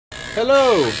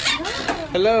Hello.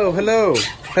 Hello, hello.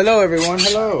 Hello, everyone.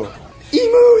 Hello.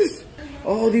 Emus.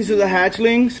 Oh, these are the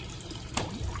hatchlings.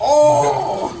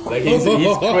 Oh. Like he's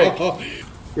quick.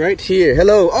 Right here.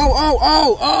 Hello. Oh, oh,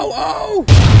 oh, oh, oh.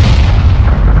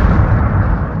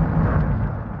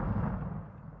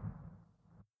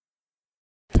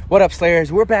 What up,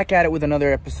 Slayers? We're back at it with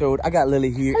another episode. I got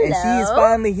Lily here. Hello. And she is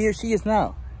finally here. She is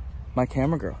now my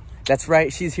camera girl. That's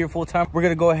right, she's here full time. We're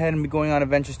gonna go ahead and be going on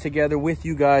adventures together with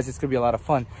you guys. It's gonna be a lot of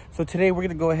fun. So today we're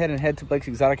gonna go ahead and head to Blake's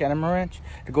Exotic Animal Ranch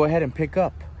to go ahead and pick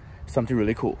up something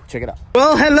really cool. Check it out.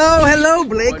 Well, hello,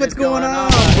 Blake. What's going on,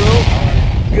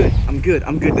 bro? Good,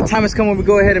 I'm good. The time has come when we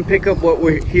go ahead and pick up what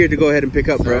we're here to go ahead and pick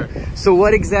up, bro. So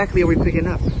what exactly are we picking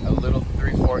up? A little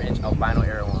 3-4 inch albino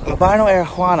arowana. Albino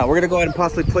arowana. We're gonna go ahead and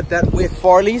possibly put that with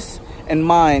Farley's and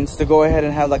mines to go ahead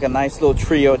and have like a nice little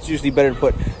trio. It's usually better to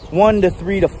put 1 to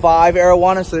 3 to 5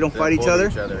 arowanas so they don't fight each other.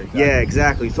 Exactly. Yeah,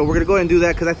 exactly. So we're gonna go ahead and do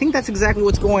that because I think that's exactly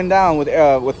what's going down with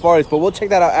Farley's, but we'll check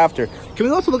that out after. Can we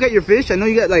also look at your fish? I know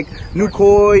you got like new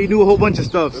koi, you do a whole bunch of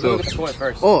stuff. We'll look at the koi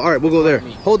first. Oh, all right, we'll go there.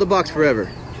 Hold the box forever.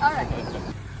 All right.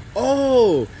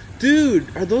 Oh,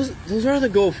 dude, are those are the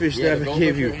goldfish that I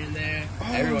gave you? In there.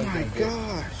 Oh my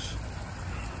gosh,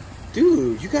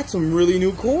 dude, you got some really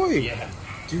new koi. Yeah.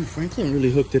 Dude, Franklin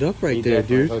really hooked it up right there,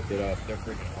 dude. Hooked it up. They're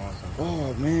freaking awesome.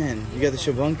 Oh man, you got the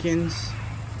shavunkins,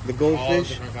 the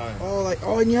goldfish.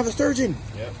 All and you have a sturgeon.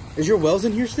 Yep. Is your Wells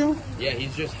in here still? Yeah, he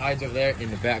just hides over there in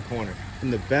the back corner.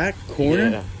 In the back corner?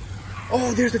 Yeah.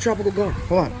 Oh, there's the tropical gull.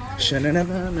 Hold on.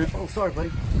 Oh, sorry,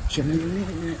 buddy.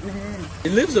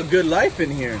 It lives a good life in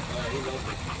here.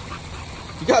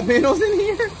 You got minnows in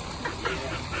here?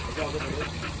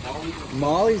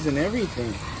 Mollies and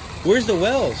everything. Where's the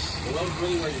Wells? The well's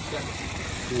really where you're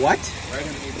stepping. What?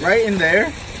 Right in there?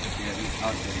 Yeah, he's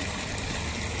out there.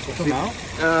 We'll come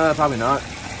out? Probably not.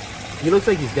 He looks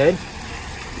like he's dead.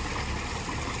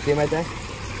 See him right there?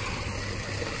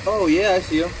 Oh, yeah, I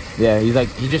see him. Yeah,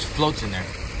 he just floats in there.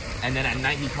 And then at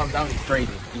night he comes out and he's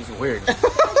crazy. He's weird.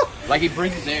 Like he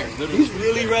brings his air. Literally. He's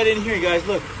really right in here, guys.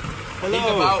 Look. Hello.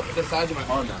 He's about the size of my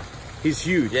arm now. He's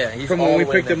huge. Yeah, he's from when we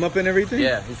picked him up and everything?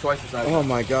 Yeah, he's twice the size. Oh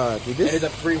my god. Dude, There's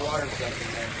a free water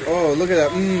section there. Oh, look at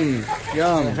that.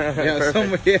 Yum.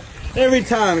 Yeah, every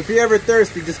time, if you're ever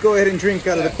thirsty, just go ahead and drink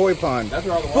out of the koi pond. That's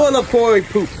where all the water full of koi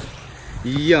poop.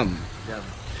 Yum.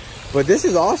 But this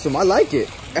is awesome. I like it.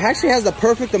 It actually has the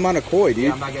perfect amount of koi, dude.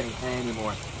 Yeah, I'm not getting any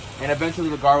anymore. And eventually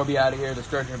the gar will be out of here, the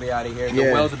sturgeon will be out of here, the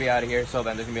whales will be out of here, so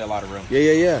then there's going to be a lot of room.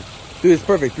 Yeah. Dude, it's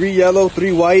perfect. 3 yellow,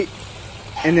 3 white,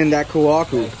 and then that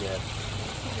koaku.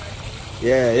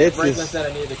 Yeah, it's Franklin just...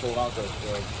 said I needed the koaku.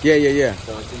 So Yeah.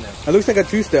 So it's in there. It looks like a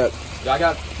 2-step. I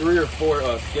got 3 or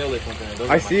 4 scale lips in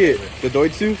there. I see it. The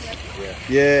Doitsu?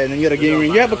 Yeah, and then you got a game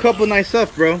ring. You have a couple nice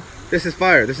stuff, bro. This is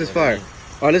fire.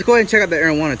 All right, let's go ahead and check out the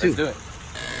arowana, too. Let's do it.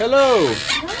 Hello,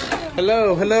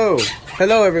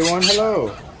 everyone.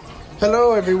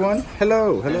 Hello, everyone.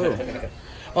 Hello.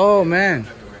 Oh, man.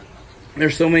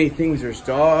 There's so many things. There's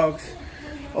dogs.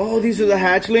 Oh, these are the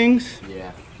hatchlings?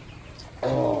 Yeah.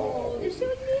 Oh.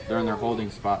 They're in their holding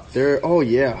spots. Oh,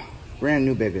 yeah. Brand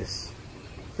new babies.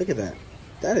 Look at that.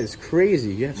 That is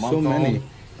crazy. You have so many. Old,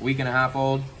 week and a half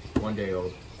old, 1 day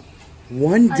old.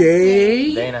 1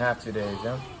 day? Day and a half, 2 days,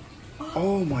 yeah.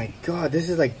 Oh my god, this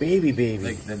is like baby.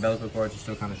 Like the umbilical cords are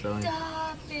still kind of showing.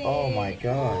 Stop it. Oh my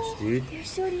gosh, dude. They're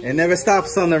so cute. It never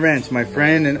stops on the ranch, my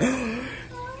friend. And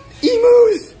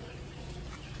emus!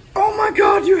 Oh my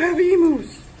god, you have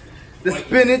emus! The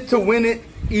spin it to win it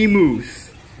emus.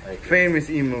 Famous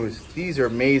emus. These are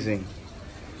amazing.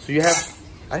 So you have,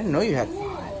 I didn't know you had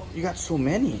 5. You got so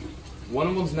many. One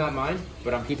of them's not mine,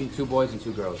 but I'm keeping 2 boys and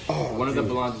 2 girls. Oh, one of them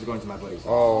belongs is going to my buddies.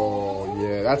 Oh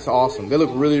yeah, that's awesome. They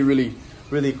look really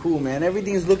cool, man.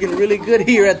 Everything's looking really good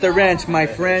here at the ranch, my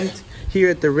friend. Here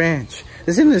at the ranch.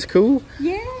 Isn't this cool?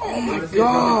 Yeah. Oh my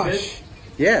gosh.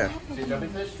 Yeah. See jumping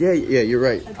fish? Yeah, you're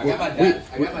right. I got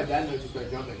my dad notes to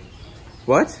start jumping.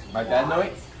 What? My dad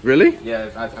notes? Really? Yeah,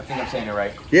 I think I'm saying it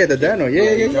right. Yeah, the dano.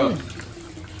 Yeah.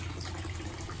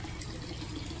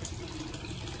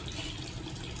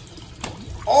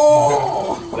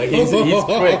 Oh! Like he's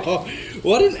quick.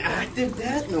 What an active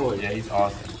dad noise. Yeah, he's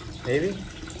awesome. Maybe?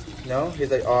 No? He's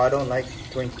like, oh, I don't like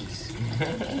Twinkies.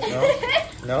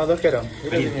 No, look at him.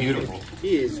 He's beautiful.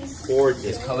 He is gorgeous.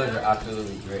 His colors are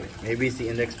absolutely great. Maybe it's the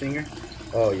index finger?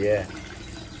 Oh, yeah.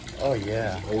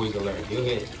 Always alert. He'll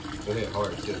hit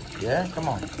hard too. Yeah? Come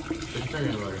on. Put your finger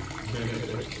in the water.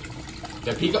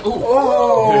 The peacock. Ooh.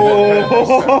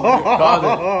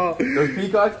 Oh! Those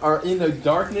peacocks are in the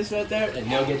darkness right there,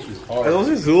 and they'll get you hard. Are those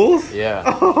your Zools? Yeah.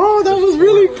 Oh, that was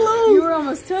really close. You were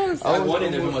almost toast. I one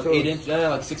in there almost 8 inches,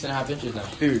 like 6.5 inches now.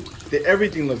 Dude,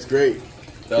 everything looks great.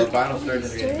 The vinyl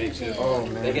sturgeons are getting big too. Oh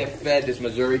man. They get fed this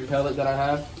Missouri pellet that I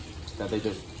have. That they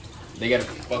get a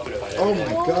bucket of it. Oh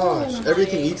my gosh.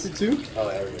 Everything eats it too? Oh,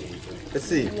 everybody eats it. Let's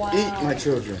see. Wow. Eat my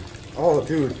children. Oh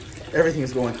dude, everything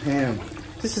is going ham.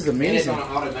 This is And it's amazing. on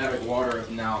automatic water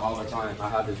now all the time. I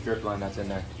have this drip line that's in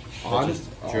there. Honest?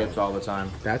 Drips all the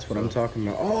time. That's what I'm talking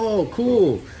about. Oh,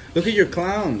 cool. Look at your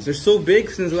clowns. They're so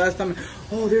big since the last time.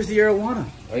 Oh, there's the arowana.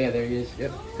 Oh yeah, there he is.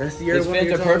 Yep. That's the His arowana. fins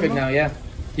you're are talking perfect about? now, yeah.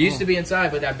 He used to be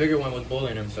inside, but that bigger one was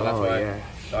bullying him, so that's why I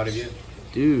thought of you.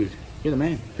 Dude, you're the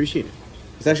man. Appreciate it.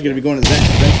 It's actually going to be going to the event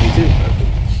eventually,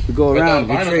 too. We go around,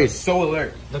 we But the trade. is so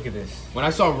alert. Look at this. When I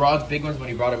saw Rod's big ones when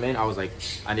he brought them in, I was like,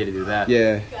 I need to do that.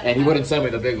 Yeah. And he wouldn't sell me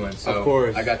the big ones, so Of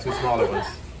course. I got 2 smaller ones.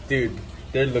 Dude,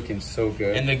 they're looking so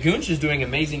good. And the Goonch is doing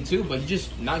amazing too, but he's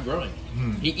just not growing.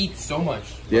 He eats so much.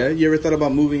 Yeah, you ever thought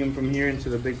about moving him from here into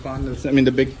the big pond? I mean,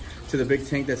 to the big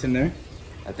tank that's in there?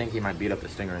 I think he might beat up the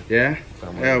stinger. Yeah?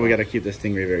 Somewhere. Yeah, we got to keep the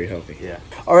stingray very healthy. Yeah.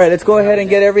 All right, let's go ahead and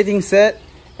get everything set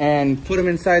and put him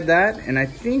inside that. And I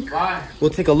think we'll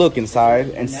take a look inside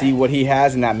and see what he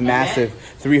has in that massive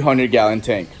 300-gallon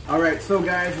tank. All right, so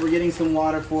guys, we're getting some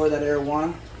water for that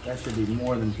arowana. That should be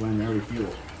more than plenty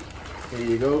fuel. There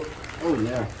you go. Oh,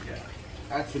 yeah.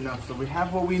 That's enough. So we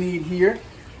have what we need here.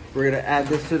 We're going to add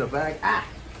this to the bag.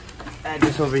 Add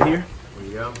this over here. There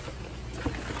you go.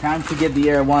 Time to get the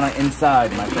arowana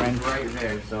inside, my friend. Right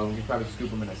there, so you probably scoop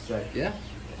him in a sec. Yeah?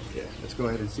 Yeah, let's go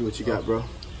ahead and see what you got, bro.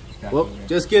 Well,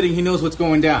 just kidding. He knows what's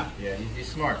going down. Yeah, he's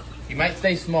smart. He might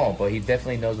stay small, but he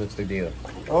definitely knows what's the deal.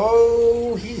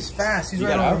 Oh, he's fast. He's You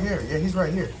right got over out? here. Yeah, he's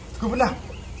right here. Scoop it now.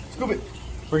 Scoop it.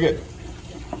 We're good.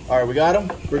 All right, we got him.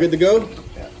 We're good to go?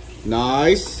 Yeah.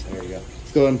 Nice. There you go.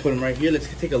 Let's go ahead and put him right here. Let's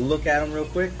take a look at him real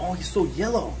quick. Oh, he's so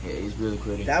yellow. Yeah, he's really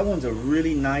pretty. That one's a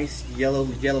really nice yellow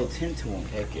tint to him.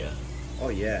 Heck yeah. Oh,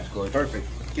 yeah. Gorgeous. Perfect.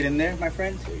 Get in there, my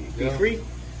friend. Be go. free.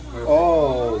 Perfect.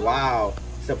 Oh, wow.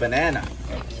 It's a banana.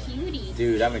 Cutie.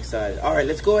 Dude, I'm excited. All right,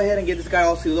 let's go ahead and get this guy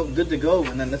all sealed up, good to go.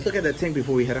 And then let's look at that tank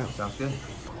before we head out. Sounds good.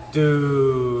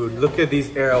 Dude, look at these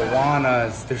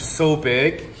arowanas. They're so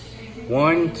big.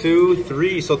 1, 2,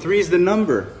 3. So 3 is the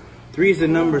number. 3 is the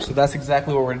number. So that's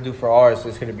exactly what we're gonna do for ours. So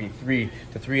it's gonna be 3,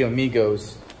 the 3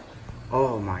 amigos.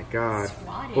 Oh my God.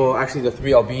 Swatted. Well, actually the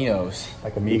 3 albinos,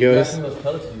 like amigos. Those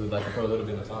pellets you would like to throw a little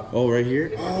bit on top. Oh, right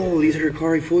here. Oh, these are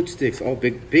Hikari food sticks. Oh,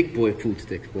 big boy food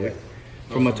sticks, boy.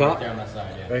 From the top. Right there on that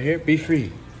side, yeah. Right here, be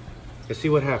free. Let's see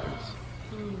what happens.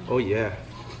 Oh yeah.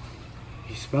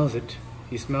 He smells it.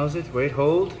 He smells it. Wait,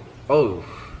 hold. Oh,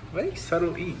 very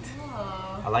subtle eat.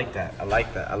 I like that. I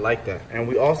like that. I like that. And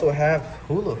we also have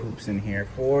hula hoops in here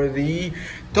for the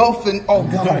dolphin. Oh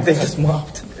God, they just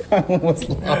mopped. I almost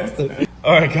lost it.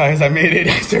 All right, guys, I made it.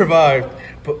 I survived.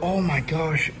 But oh my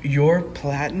gosh, your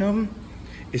platinum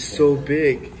is so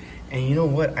big. And you know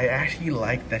what? I actually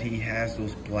like that he has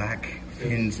those black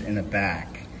fins in the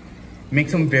back.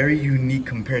 Makes him very unique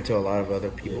compared to a lot of other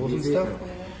people's and stuff.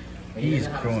 He's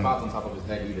growing. Spots on top of his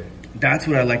head either. That's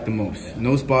what I like the most.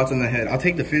 No spots on the head. I'll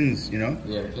take the fins, you know?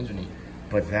 Yeah, the fins are neat.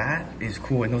 But that is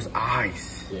cool. And those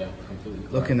eyes. Yeah, completely.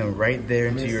 Looking them right there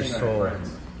into your soul.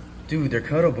 Dude, they're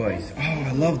cuddle buddies. Oh,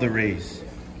 I love the rays.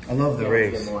 I love the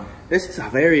rays. This is a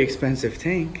very expensive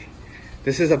tank.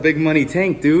 This is a big money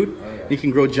tank, dude. You can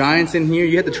grow giants in here.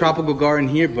 You had the tropical garden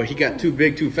here, but he got too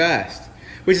big too fast.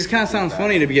 Which is kind of sounds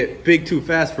funny to get big too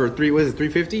fast for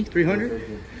 350,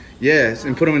 300? Yes,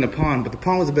 and put them in the pond. But the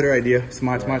pond was a better idea.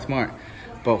 Smart.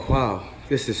 But wow,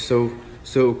 this is so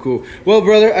cool. Well,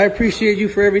 brother, I appreciate you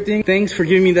for everything. Thanks for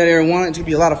giving me that arowana. It's gonna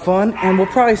be a lot of fun. And we'll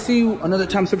probably see you another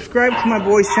time. Subscribe to my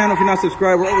boy's channel if you're not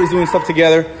subscribed. We're always doing stuff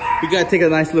together. We gotta take a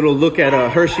nice little look at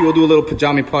Hershey. We'll do a little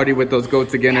pajama party with those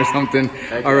goats again or something.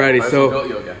 Alrighty, so. Goat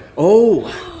yoga.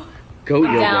 Oh. Goat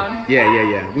yoga. Down.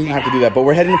 Yeah. We don't have to do that, but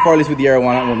we're heading to Farley's with the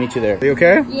arowana and we'll meet you there. Are you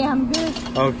okay? Yeah, I'm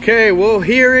good. Okay, well,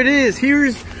 here it is.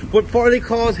 Here's what Farley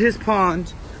calls his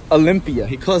pond, Olympia.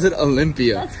 He calls it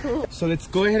Olympia. That's cool. So let's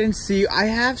go ahead and see. I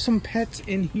have some pets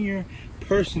in here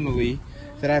personally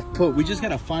that I've put. We just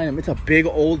gotta find them. It's a big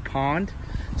old pond.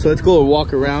 So let's go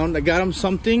walk around. I got him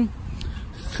something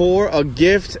for a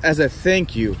gift as a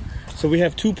thank you. So we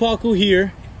have Tupacu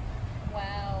here.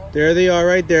 Wow. There they are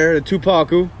right there, the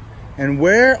Tupacu. And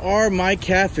where are my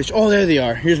catfish? Oh, there they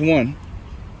are. Here's one.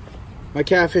 My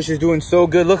catfish is doing so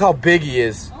good. Look how big he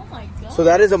is. Oh my God. So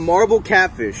that is a marble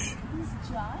catfish. He's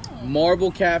giant.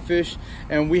 Marble catfish.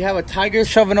 And we have a tiger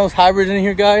shovel-nose hybrid in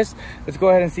here, guys. Let's go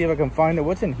ahead and see if I can find it.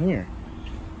 What's in here?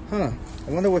 Huh.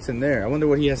 I wonder what's in there. I wonder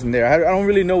what he has in there. I don't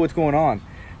really know what's going on.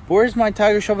 But where's my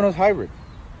tiger shovel-nose hybrid?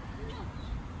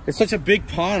 It's such a big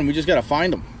pond. We just got to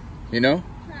find him. You know?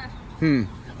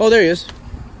 Oh, there he is.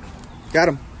 Got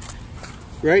him.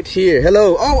 Right here.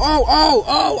 Hello.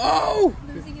 Oh.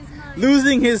 Losing his mind.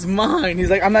 Losing his mind. He's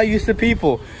like, I'm not used to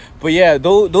people. But yeah,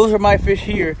 those are my fish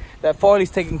here that Farley's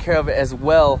taking care of as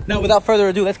well. Now, without further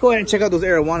ado, let's go ahead and check out those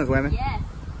arowanas, women. Yes.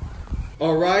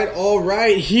 All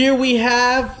right. Here we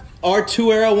have our 2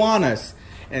 arowanas.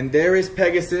 And there is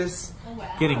Pegasus. Oh,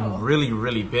 wow. Getting really,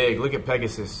 really big. Look at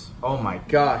Pegasus. Oh my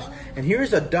gosh. And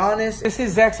here's Adonis. This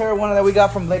is Zach's arowana that we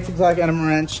got from Blake's Exotic Animal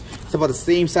Ranch. It's about the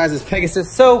same size as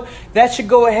Pegasus. So that should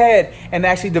go ahead and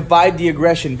actually divide the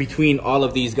aggression between all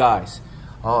of these guys.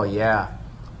 Oh yeah.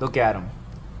 Look at them.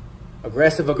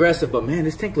 Aggressive. But man,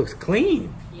 this tank looks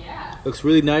clean. Yeah. Looks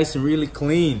really nice and really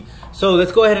clean. So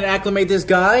let's go ahead and acclimate this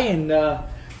guy. And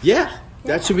yeah,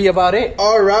 that should be about it.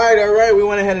 All right. We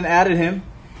went ahead and added him.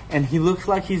 And he looks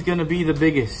like he's going to be the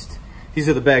biggest. These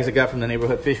are the bags I got from the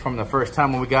neighborhood fish from the first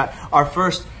time when we got our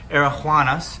first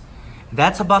arowanas.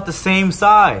 That's about the same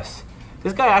size.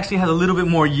 This guy actually has a little bit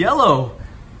more yellow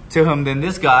to him than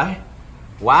this guy.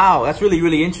 Wow, that's really,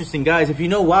 really interesting, guys. If you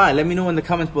know why, let me know in the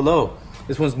comments below.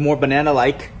 This one's more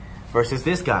banana-like versus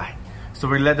this guy. So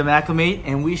we're gonna let them acclimate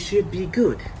and we should be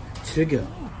good to go.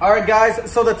 All right, guys,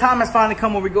 so the time has finally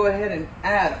come where we go ahead and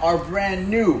add our brand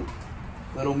new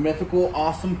little mythical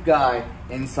awesome guy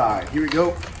inside. Here we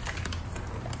go.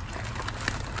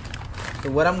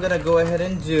 So what I'm gonna go ahead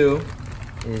and do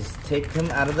is take him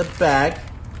out of the bag.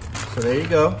 So there you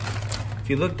go. If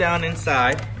you look down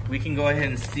inside, we can go ahead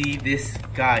and see this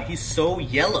guy. He's so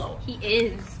yellow. He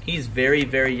is. He's very,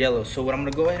 very yellow. So what I'm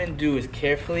gonna go ahead and do is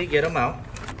carefully get him out.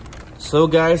 So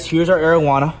guys, here's our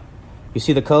arowana. You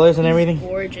see the colors and everything?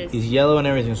 Gorgeous. He's yellow and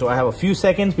everything. So I have a few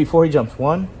seconds before he jumps.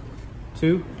 1,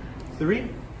 2, 3.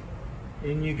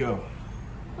 In you go.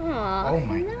 Aww, Oh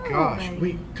my gosh. buddy.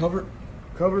 Wait, cover.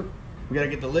 We gotta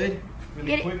get the lid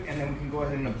really quick and then we can go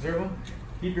ahead and observe him.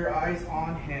 Keep your eyes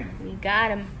on him. We got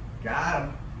him. Got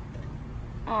him.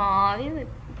 Aw, they look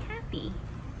happy.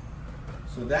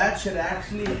 So that should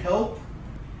actually help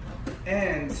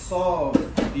and solve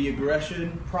the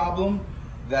aggression problem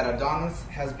that Adonis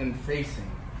has been facing.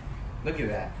 Look at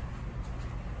that.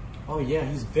 Oh yeah,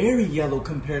 he's very yellow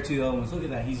compared to the other ones. Look at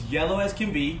that. He's yellow as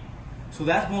can be. So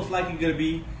that's most likely gonna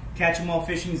be Catch 'em All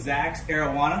Fishing Zach's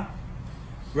arowana.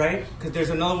 Right? Because there's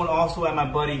another one also at my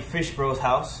buddy Fish Bro's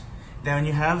house. Then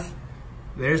you have,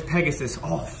 there's Pegasus,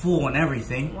 all full and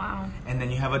everything. Wow. And then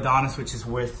you have Adonis, which is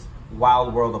with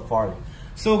Wild World of Farley.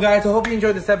 So guys, I hope you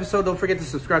enjoyed this episode. Don't forget to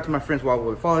subscribe to my friends Wild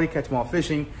World of Farley, Catch 'em All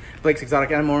Fishing, Blake's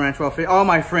Exotic Animal Ranch, all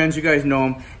my friends, you guys know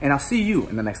them. And I'll see you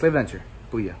in the next adventure.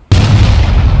 Booyah.